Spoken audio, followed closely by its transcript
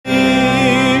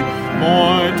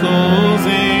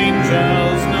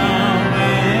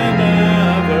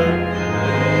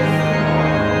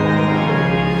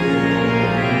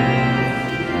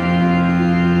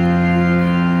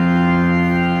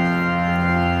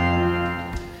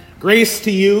Grace to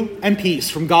you and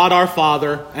peace from God our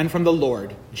Father and from the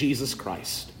Lord Jesus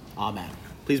Christ. Amen.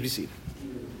 Please be seated.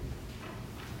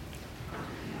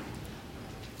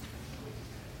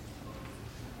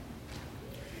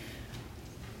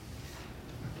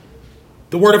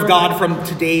 The word of God from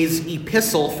today's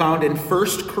epistle found in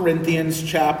 1 Corinthians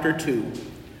chapter 2,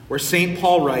 where St.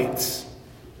 Paul writes,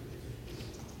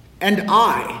 "And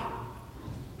I,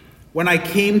 when I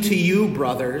came to you,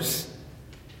 brothers,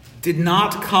 did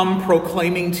not come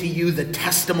proclaiming to you the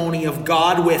testimony of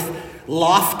God with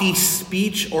lofty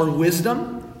speech or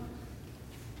wisdom,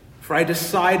 for I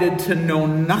decided to know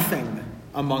nothing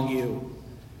among you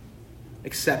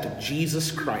except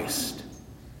Jesus Christ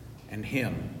and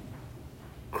Him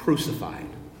crucified."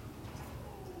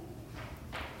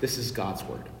 This is God's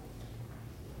word.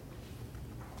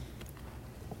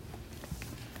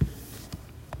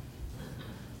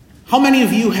 How many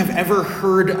of you have ever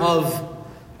heard of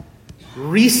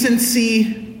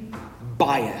recency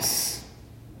bias?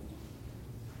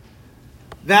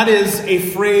 That is a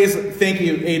phrase. Thank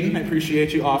you, Aiden. I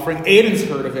appreciate you offering. Aiden's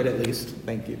heard of it at least.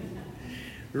 Thank you.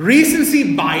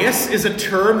 Recency bias is a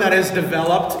term that has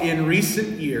developed in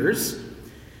recent years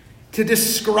to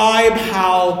describe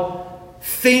how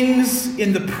things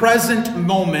in the present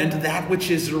moment, that which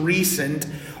is recent,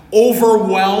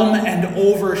 overwhelm and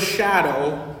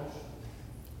overshadow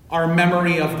our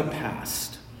memory of the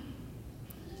past.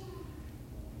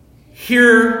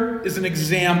 Here is an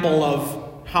example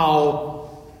of how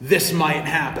this might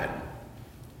happen.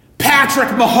 Patrick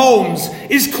Mahomes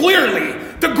is clearly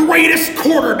the greatest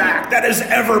quarterback that has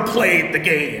ever played the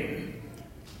game.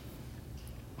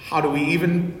 How do we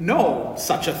even know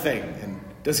such a thing? And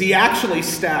does he actually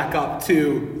stack up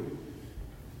to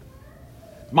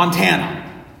Montana?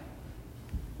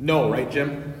 No, right,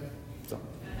 Jim? So.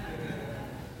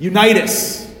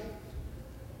 Unitas.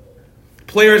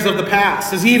 Players of the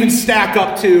past. Does he even stack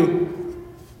up to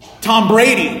Tom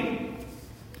Brady?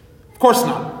 Of course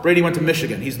not. Brady went to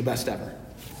Michigan. He's the best ever.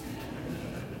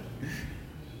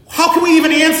 How can we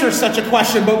even answer such a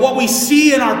question? But what we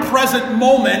see in our present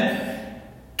moment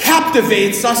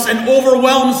captivates us and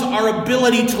overwhelms our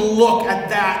ability to look at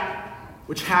that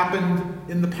which happened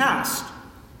in the past.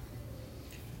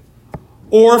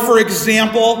 Or, for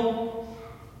example,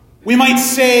 we might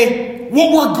say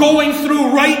what we're going through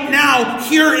right now,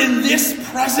 here in this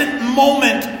present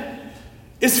moment,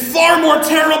 is far more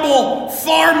terrible,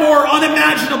 far more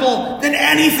unimaginable than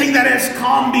anything that has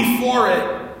come before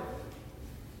it.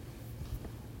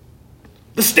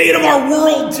 The state of our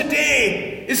world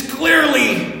today is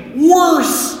clearly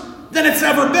worse than it's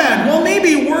ever been. Well,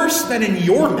 maybe worse than in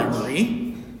your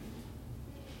memory,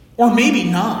 or maybe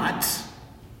not.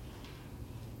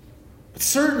 But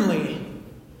certainly,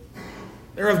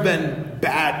 there have been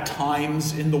bad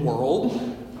times in the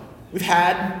world. We've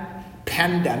had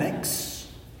pandemics.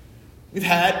 We've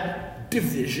had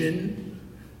division.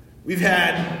 We've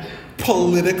had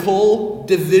political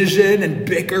division and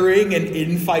bickering and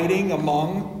infighting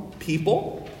among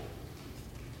people.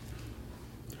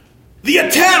 The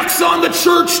attacks on the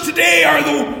church today are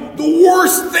the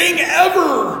worst thing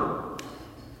ever.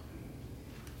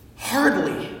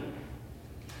 Hardly.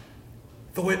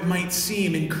 Though it might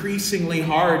seem increasingly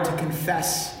hard to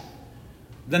confess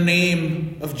the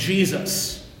name of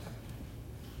Jesus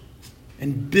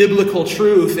and biblical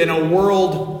truth in a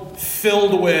world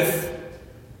filled with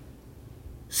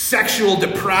sexual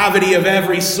depravity of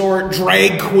every sort,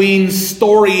 drag queen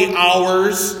story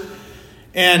hours,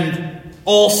 and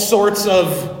all sorts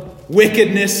of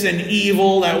wickedness and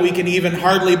evil that we can even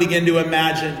hardly begin to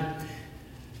imagine.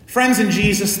 Friends in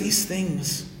Jesus, these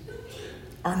things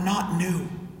are not new.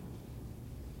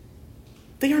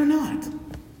 They are not.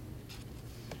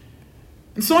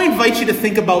 And so I invite you to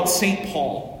think about St.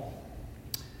 Paul,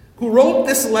 who wrote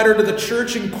this letter to the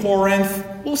church in Corinth,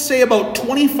 we'll say about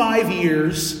 25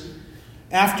 years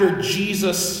after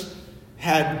Jesus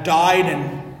had died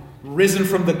and risen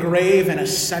from the grave and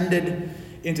ascended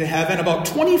into heaven. About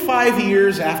 25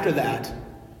 years after that,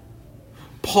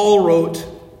 Paul wrote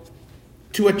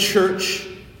to a church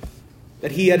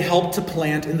that he had helped to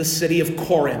plant in the city of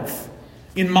Corinth,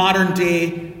 in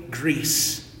modern-day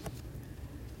Greece.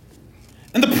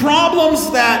 And the problems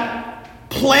that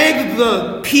plagued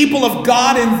the people of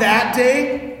God in that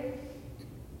day,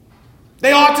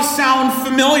 they ought to sound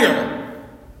familiar.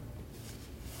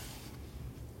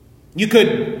 You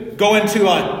could go into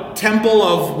a temple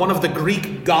of one of the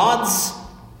Greek gods,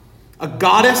 a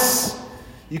goddess.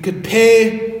 You could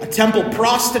pay a temple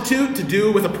prostitute to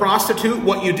do with a prostitute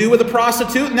what you do with a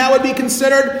prostitute, and that would be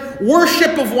considered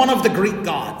worship of one of the Greek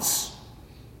gods.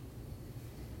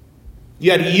 You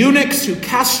had eunuchs who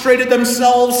castrated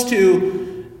themselves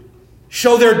to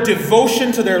show their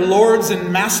devotion to their lords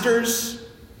and masters.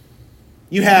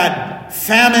 You had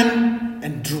famine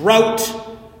and drought,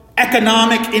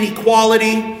 economic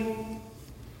inequality.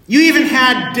 You even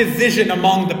had division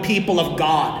among the people of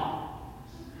God.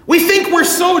 We think we're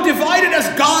so divided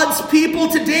as God's people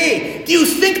today. Do you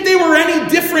think they were any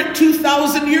different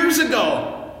 2,000 years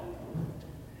ago?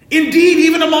 Indeed,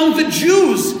 even among the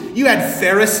Jews, you had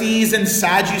Pharisees and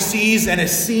Sadducees and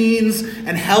Essenes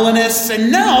and Hellenists, and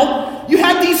now you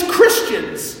had these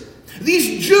Christians,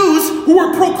 these Jews who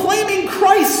were proclaiming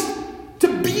Christ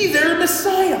to be their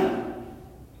Messiah.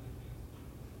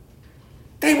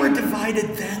 They were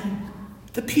divided then.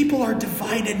 The people are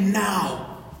divided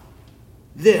now.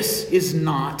 This is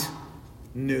not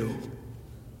new.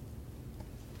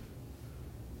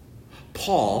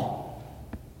 Paul,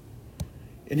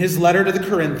 in his letter to the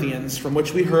Corinthians, from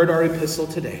which we heard our epistle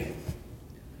today,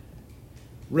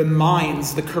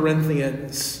 reminds the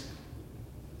Corinthians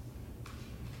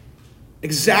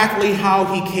exactly how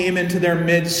he came into their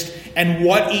midst and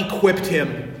what equipped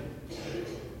him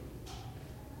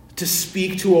to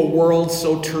speak to a world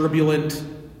so turbulent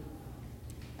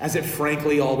as it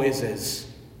frankly always is.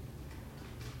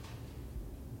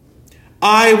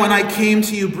 I, when I came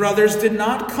to you, brothers, did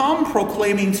not come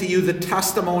proclaiming to you the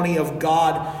testimony of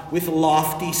God with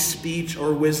lofty speech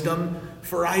or wisdom,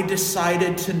 for I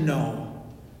decided to know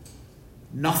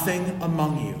nothing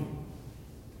among you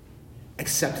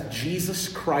except Jesus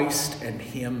Christ and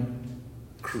Him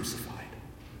crucified.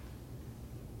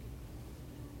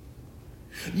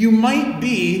 You might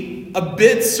be a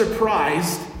bit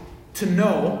surprised to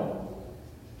know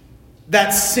that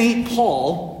St.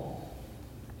 Paul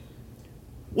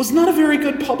was not a very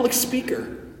good public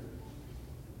speaker.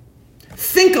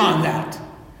 Think on that.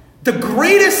 The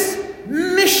greatest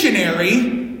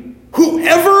missionary who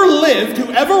ever lived,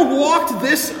 who ever walked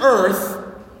this earth,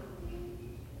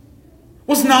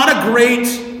 was not a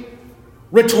great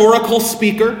rhetorical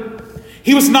speaker.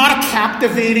 He was not a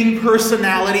captivating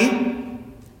personality.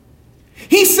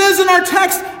 He says in our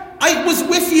text, I was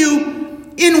with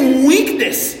you in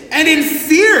weakness and in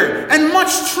fear and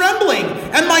much trembling,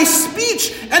 and my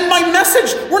speech and my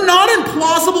message were not in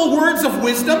plausible words of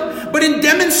wisdom, but in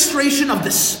demonstration of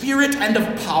the Spirit and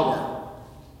of power.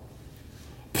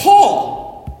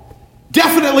 Paul,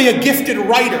 definitely a gifted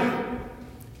writer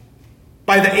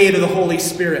by the aid of the Holy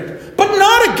Spirit, but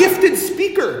not a gifted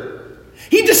speaker.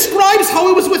 He describes how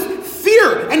he was with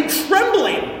fear and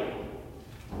trembling.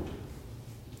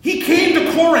 He came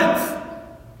to Corinth.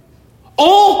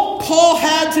 All Paul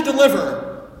had to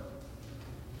deliver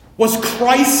was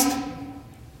Christ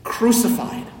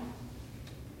crucified.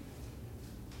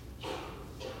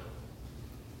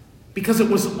 Because it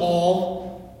was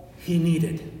all he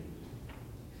needed.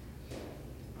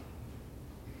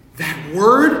 That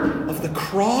word of the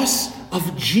cross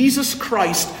of Jesus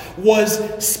Christ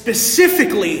was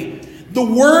specifically the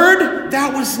word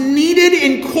that was needed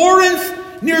in Corinth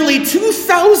nearly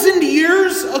 2,000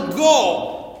 years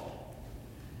ago.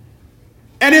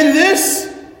 And in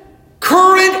this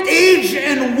current age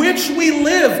in which we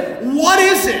live, what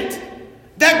is it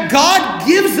that God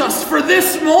gives us for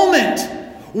this moment?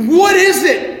 What is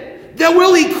it that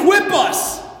will equip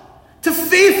us to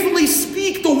faithfully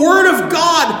speak the word of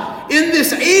God in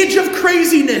this age of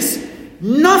craziness?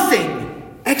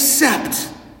 Nothing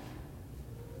except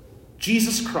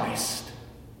Jesus Christ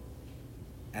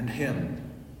and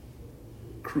Him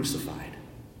crucified.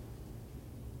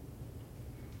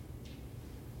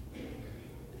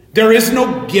 There is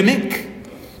no gimmick.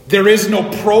 There is no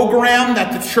program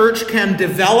that the church can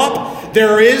develop.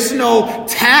 There is no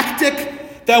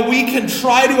tactic that we can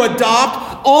try to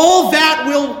adopt. All that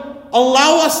will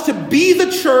allow us to be the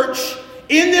church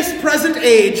in this present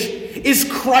age is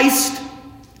Christ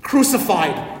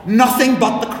crucified. Nothing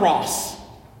but the cross.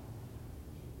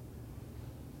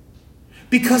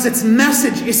 Because its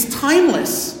message is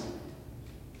timeless.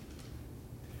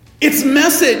 Its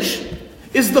message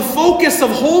is the focus of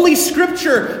Holy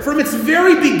Scripture from its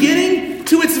very beginning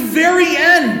to its very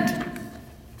end.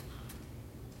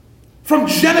 From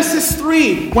Genesis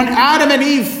 3, when Adam and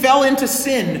Eve fell into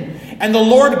sin, and the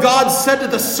Lord God said to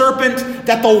the serpent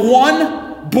that the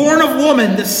one born of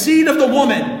woman, the seed of the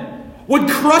woman, would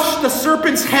crush the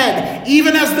serpent's head,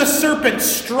 even as the serpent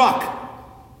struck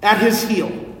at his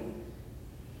heel.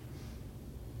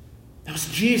 That was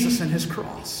Jesus and His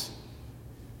cross.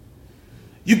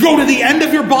 You go to the end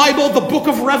of your Bible, the book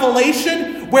of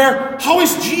Revelation, where how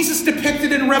is Jesus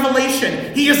depicted in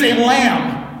Revelation? He is a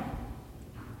lamb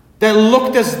that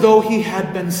looked as though he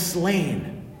had been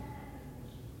slain.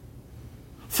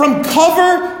 From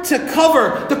cover to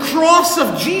cover, the cross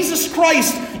of Jesus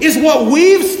Christ is what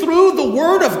weaves through the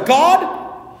Word of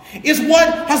God, is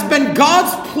what has been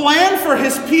God's plan for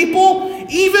His people,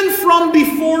 even from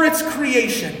before its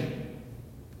creation.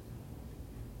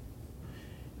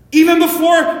 Even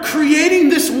before creating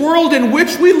this world in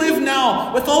which we live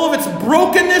now, with all of its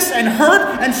brokenness and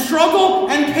hurt and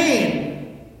struggle and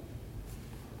pain,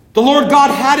 the Lord God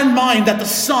had in mind that the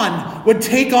Son would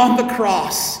take on the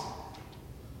cross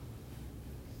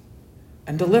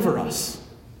and deliver us.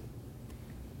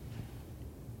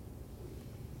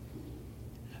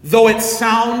 Though it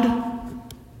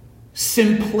sound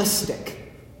simplistic,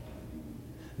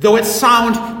 though it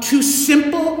sound too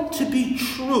simple to be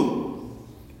true,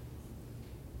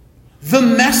 the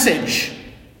message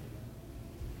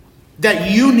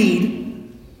that you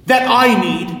need, that I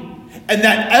need, and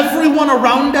that everyone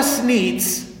around us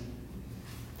needs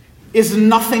is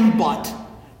nothing but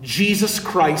Jesus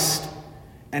Christ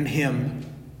and Him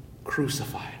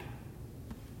crucified.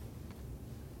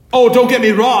 Oh, don't get me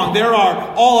wrong. There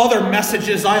are all other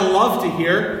messages I love to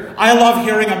hear. I love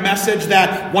hearing a message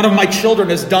that one of my children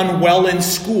has done well in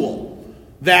school,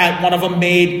 that one of them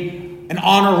made an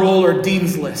honor roll or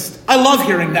dean's list. I love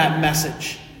hearing that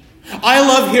message. I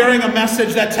love hearing a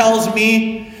message that tells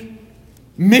me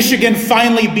Michigan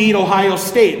finally beat Ohio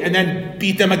State and then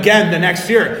beat them again the next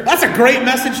year. That's a great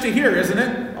message to hear, isn't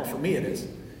it? Well, for me it is.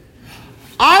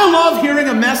 I love hearing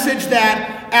a message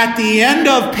that at the end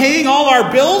of paying all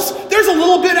our bills, there's a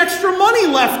little bit extra money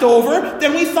left over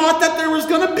than we thought that there was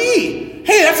going to be.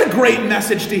 Hey, that's a great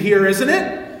message to hear, isn't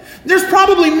it? There's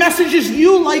probably messages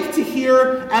you like to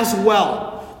hear as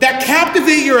well, that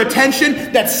captivate your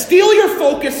attention, that steal your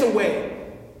focus away.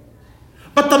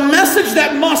 But the message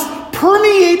that must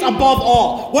permeate above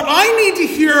all, what I need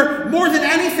to hear more than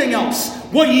anything else,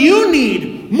 what you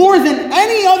need more than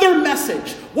any other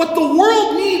message, what the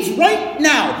world needs right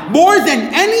now more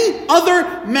than any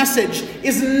other message,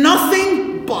 is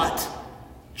nothing but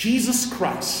Jesus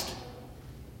Christ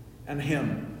and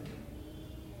Him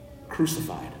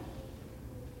crucified.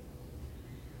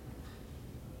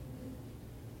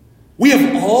 We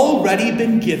have already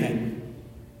been given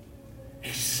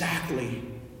exactly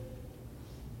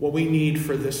what we need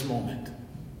for this moment.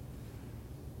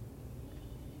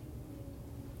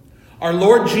 Our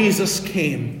Lord Jesus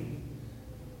came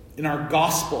in our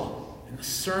gospel, in the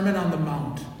Sermon on the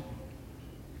Mount,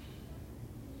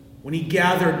 when He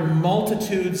gathered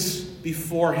multitudes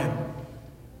before Him.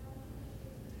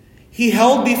 He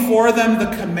held before them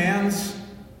the commands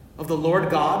of the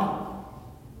Lord God,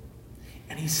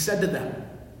 and He said to them,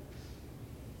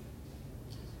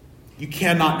 you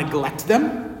cannot neglect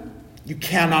them. You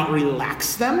cannot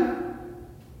relax them.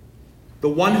 The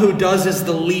one who does is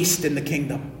the least in the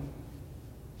kingdom.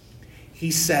 He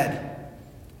said,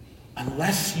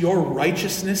 unless your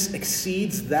righteousness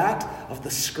exceeds that of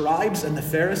the scribes and the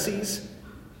Pharisees,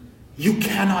 you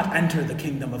cannot enter the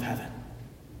kingdom of heaven.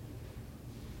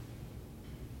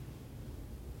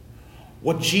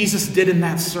 What Jesus did in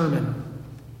that sermon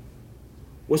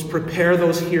was prepare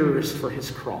those hearers for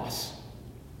His cross.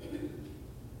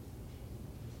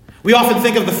 We often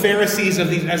think of the Pharisees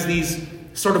as these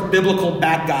sort of biblical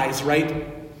bad guys, right?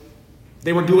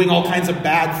 They were doing all kinds of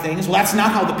bad things. Well, that's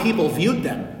not how the people viewed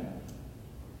them.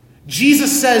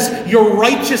 Jesus says your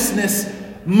righteousness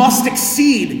must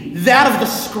exceed that of the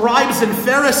scribes and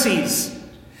Pharisees.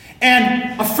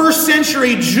 And a first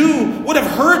century Jew would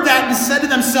have heard that and said to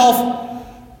themselves,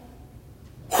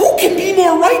 who can be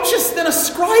more righteous than a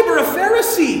scribe or a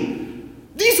Pharisee?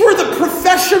 These were the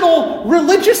professional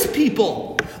religious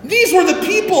people. These were the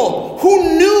people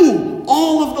who knew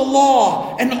all of the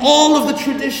law and all of the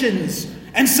traditions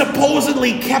and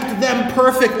supposedly kept them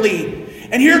perfectly.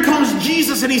 And here comes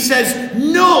Jesus and He says,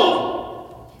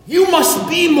 no, you must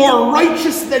be more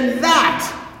righteous than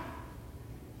that.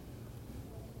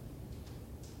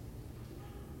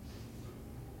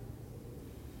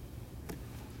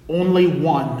 Only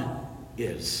one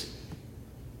is.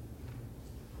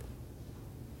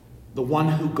 The one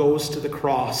who goes to the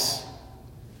cross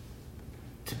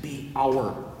to be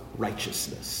our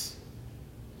righteousness.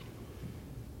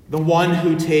 The one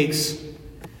who takes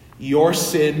your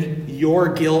sin,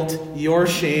 your guilt, your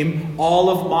shame, all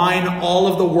of mine, all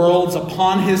of the world's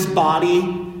upon His body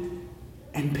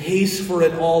and pays for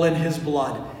it all in His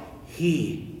blood.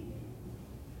 He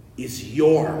is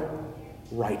your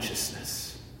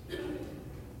righteousness.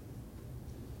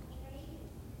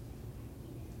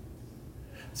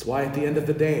 That's why at the end of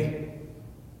the day,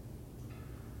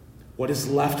 what is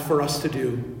left for us to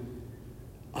do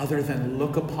other than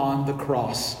look upon the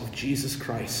cross of Jesus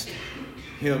Christ,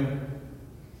 Him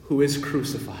who is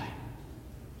crucified.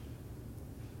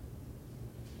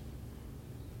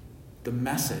 The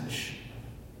message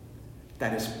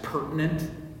that is pertinent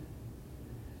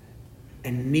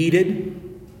and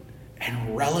needed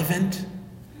and relevant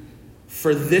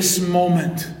for this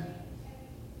moment.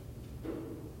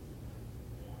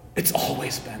 It's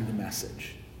always been the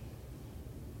message.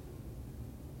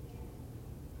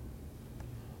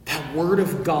 That word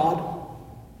of God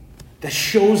that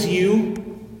shows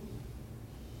you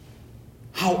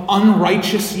how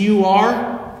unrighteous you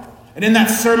are. And in that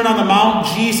Sermon on the Mount,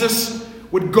 Jesus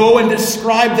would go and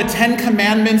describe the 10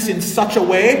 Commandments in such a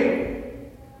way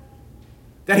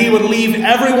that he would leave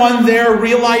everyone there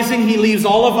realizing, he leaves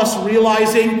all of us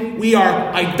realizing, we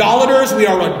are idolaters, we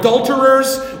are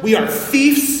adulterers, we are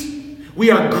thieves, we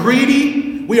are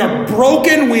greedy, we are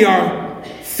broken, we are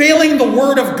failing the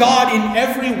word of God in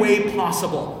every way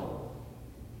possible.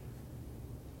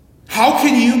 How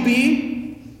can you be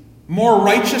more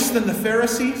righteous than the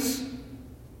Pharisees?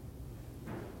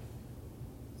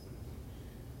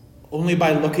 Only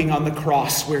by looking on the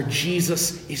cross where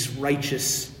Jesus is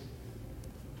righteous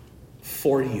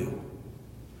for you.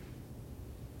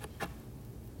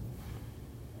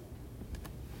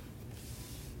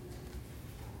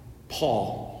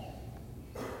 Paul,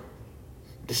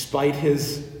 despite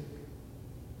his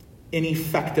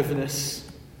ineffectiveness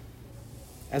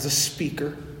as a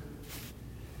speaker,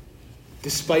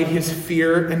 despite his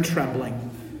fear and trembling,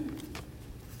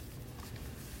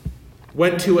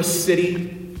 went to a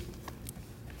city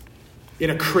in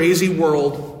a crazy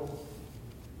world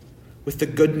with the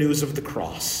good news of the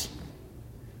cross.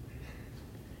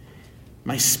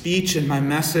 My speech and my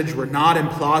message were not in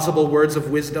plausible words of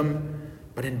wisdom,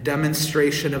 but in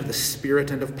demonstration of the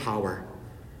Spirit and of power,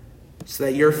 so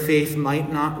that your faith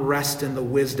might not rest in the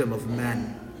wisdom of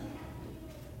men,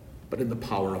 but in the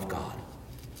power of God.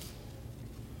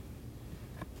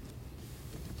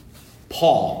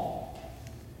 Paul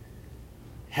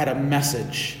had a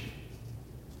message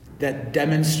that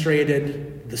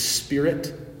demonstrated the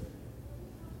Spirit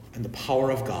and the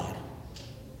power of God.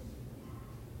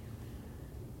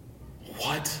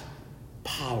 What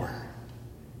power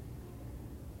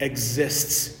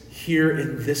exists here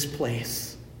in this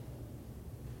place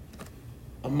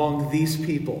among these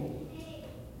people,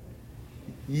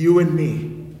 you and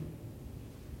me,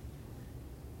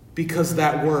 because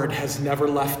that word has never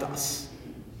left us.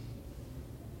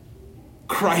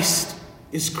 Christ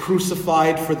is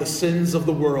crucified for the sins of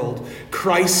the world.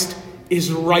 Christ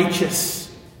is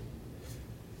righteous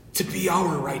to be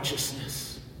our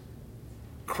righteousness.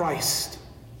 Christ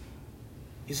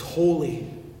is holy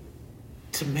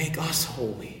to make us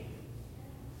holy.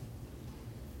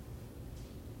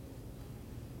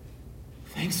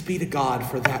 Thanks be to God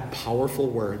for that powerful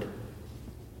word,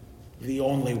 the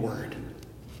only word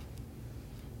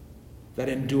that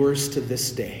endures to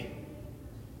this day.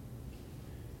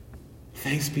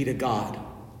 Thanks be to God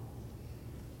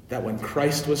that when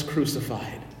Christ was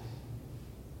crucified,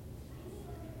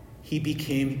 he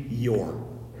became your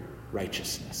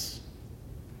righteousness.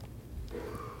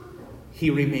 He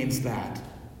remains that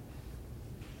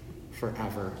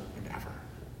forever and ever.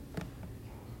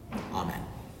 Amen.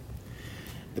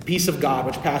 The peace of God,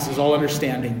 which passes all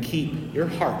understanding, keep your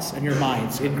hearts and your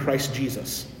minds in Christ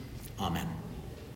Jesus. Amen.